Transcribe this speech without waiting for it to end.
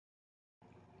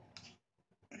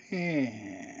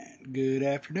And good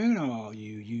afternoon, all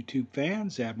you YouTube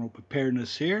fans. Admiral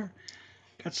Preparedness here.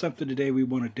 Got something today we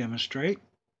want to demonstrate.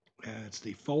 It's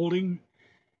the folding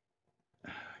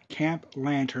camp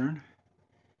lantern,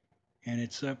 and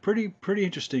it's pretty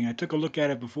interesting. I took a look at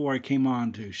it before I came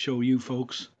on to show you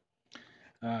folks.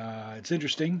 It's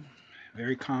interesting,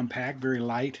 very compact, very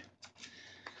light,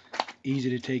 easy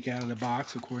to take out of the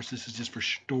box. Of course, this is just for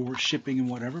store shipping and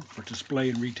whatever, for display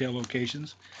in retail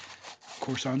locations. Of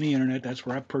course, on the internet, that's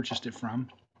where I purchased it from.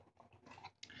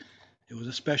 It was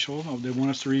a special. They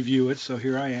want us to review it, so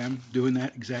here I am doing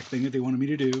that exact thing that they wanted me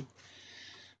to do.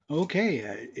 Okay,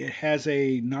 it has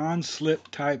a non-slip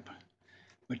type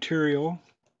material.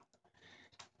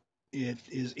 It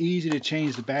is easy to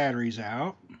change the batteries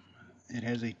out. It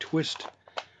has a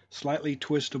slightly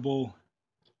twistable.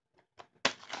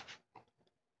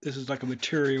 This is like a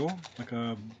material, like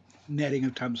a netting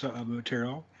of types of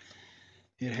material.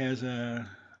 It has a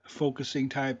focusing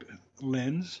type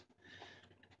lens.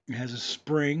 It has a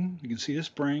spring. You can see the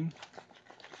spring.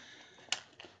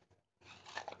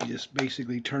 You just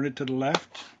basically turn it to the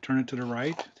left, turn it to the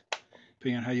right,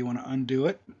 depending on how you want to undo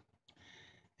it.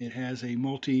 It has a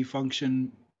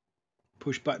multi-function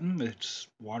push button that's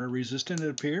water resistant, it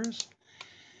appears.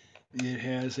 It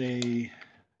has a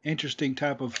interesting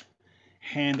type of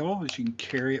handle that you can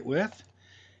carry it with.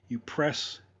 You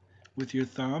press with your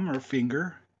thumb or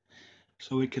finger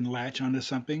so it can latch onto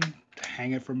something, to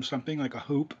hang it from something like a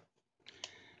hoop.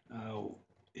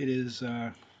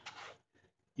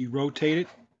 You rotate it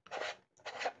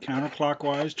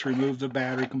counterclockwise to remove the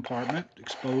battery compartment,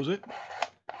 expose it.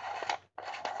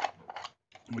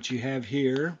 What you have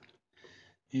here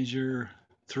is your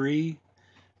 3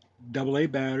 AA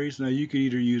batteries. Now you could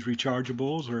either use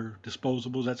rechargeables or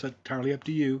disposables. That's entirely up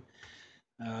to you.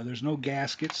 There's no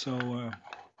gasket, so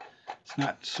it's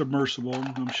not submersible.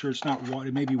 I'm sure it's not water.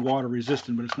 It may be water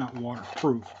resistant, but it's not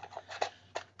waterproof.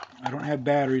 I don't have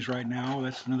batteries right now.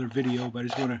 That's another video, but I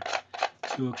just want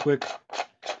to do a quick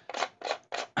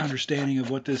understanding of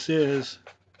what this is.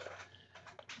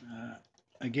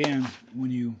 Again,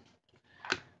 when you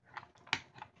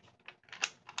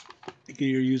can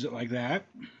either use it like that,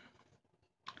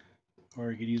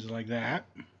 or you could use it like that.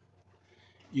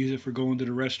 Use it for going to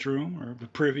the restroom or the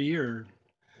privy or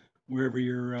wherever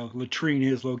your latrine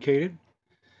is located.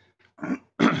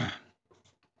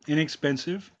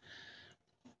 Inexpensive.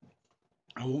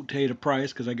 I won't tell you the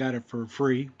price because I got it for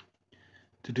free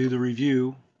to do the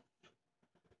review.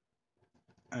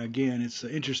 Again, it's an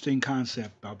interesting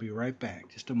concept. I'll be right back.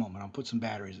 Just a moment. I'll put some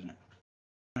batteries in it.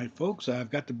 Alright folks,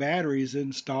 I've got the batteries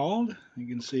installed. You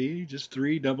can see just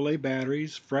 3 AA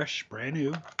batteries, fresh, brand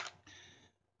new.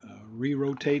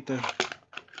 Re-rotate the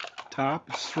top.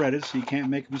 It's threaded so you can't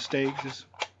make a mistake. Just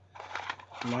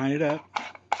line it up.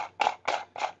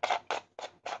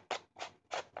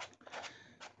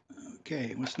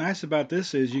 Okay, what's nice about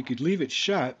this is you could leave it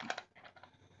shut.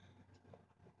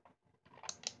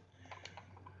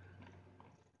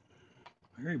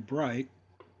 Very bright,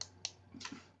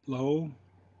 low,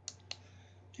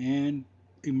 and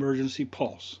emergency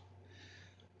pulse.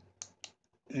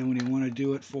 And when you want to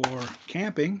do it for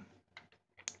camping,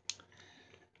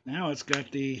 now it's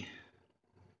got the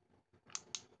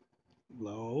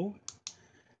low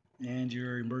and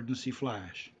your emergency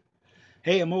flash.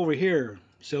 Hey, I'm over here,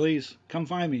 sillies. Come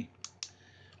find me.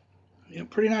 Yeah,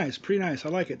 pretty nice, pretty nice. I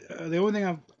like it. The only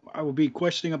thing I will be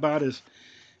questioning about is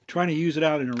trying to use it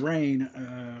out in the rain.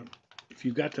 If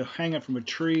you've got to hang it from a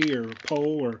tree or a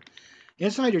pole or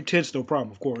inside your tent's no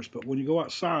problem, of course. But when you go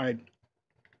outside,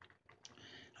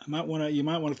 you might want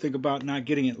to think about not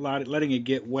letting it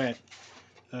get wet.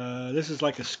 This is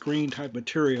like a screen type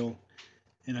material,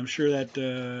 and I'm sure that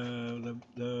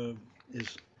the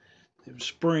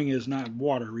spring is not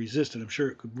water resistant. I'm sure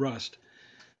it could rust,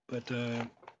 but I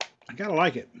gotta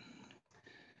like it.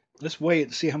 Let's weigh it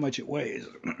and see how much it weighs.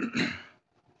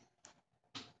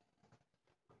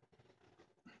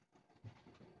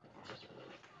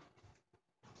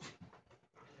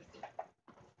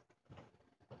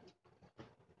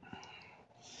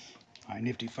 My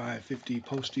nifty 550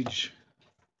 postage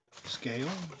scale.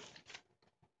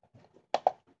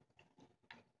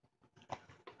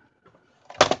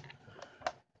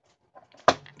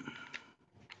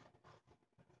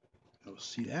 You'll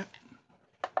see that.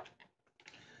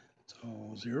 It's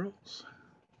all zeros.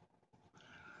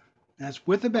 That's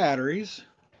with the batteries.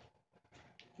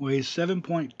 Weighs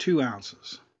 7.2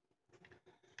 ounces.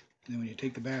 And then when you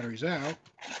take the batteries out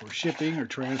for shipping or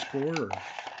transport or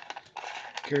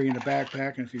carrying a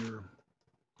backpack, and if you're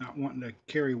not wanting to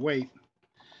carry weight,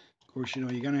 of course, you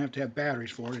know, you're going to have batteries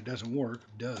for it. It doesn't work.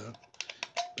 Duh.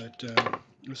 But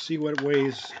let's see what it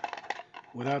weighs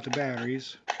without the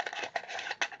batteries.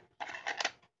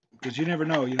 Because you never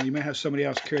know, you may have somebody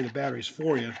else carry the batteries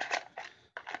for you,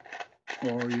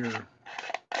 or you're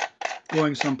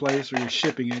going someplace or you're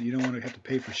shipping it. You don't want to have to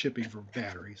pay for shipping for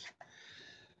batteries.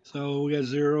 So we got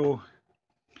 4.6,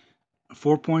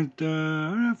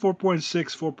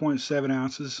 4.7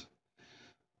 ounces.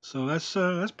 So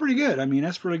that's pretty good. I mean,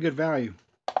 that's really good value.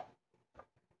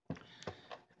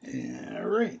 All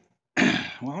right.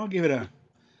 Well, I'll give it a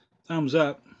thumbs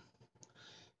up.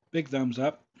 Big thumbs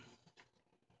up.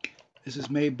 This is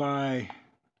made by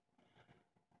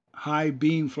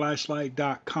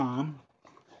highbeamflashlight.com.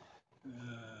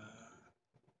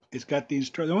 It's got the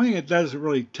instructions. The only thing it doesn't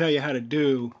really tell you how to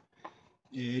do,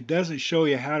 it doesn't show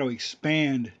you how to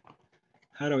expand.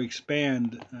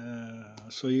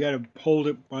 So you got to hold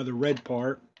it by the red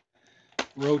part,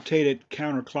 rotate it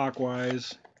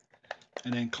counterclockwise,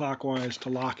 and then clockwise to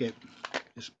lock it.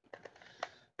 Just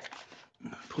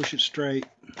push it straight.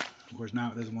 Of course,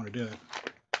 now it doesn't want to do it.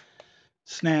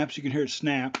 Snaps. You can hear it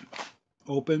snap.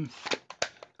 Open,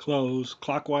 close,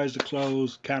 clockwise to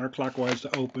close, counterclockwise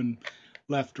to open,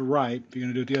 left to right. If you're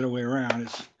going to do it the other way around,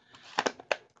 it's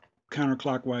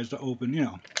counterclockwise to open.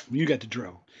 You got the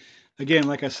drill. Again,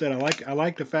 like I said, I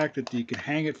like the fact that you can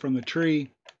hang it from the tree,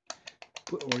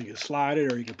 or you can slide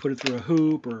it, or you can put it through a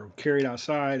hoop, or carry it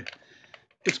outside.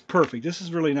 It's perfect. This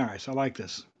is really nice. I like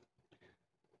this.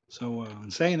 So,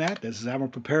 in saying that, this is Admiral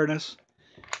Preparedness.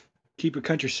 Keep your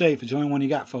country safe. It's the only one you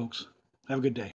got, folks. Have a good day.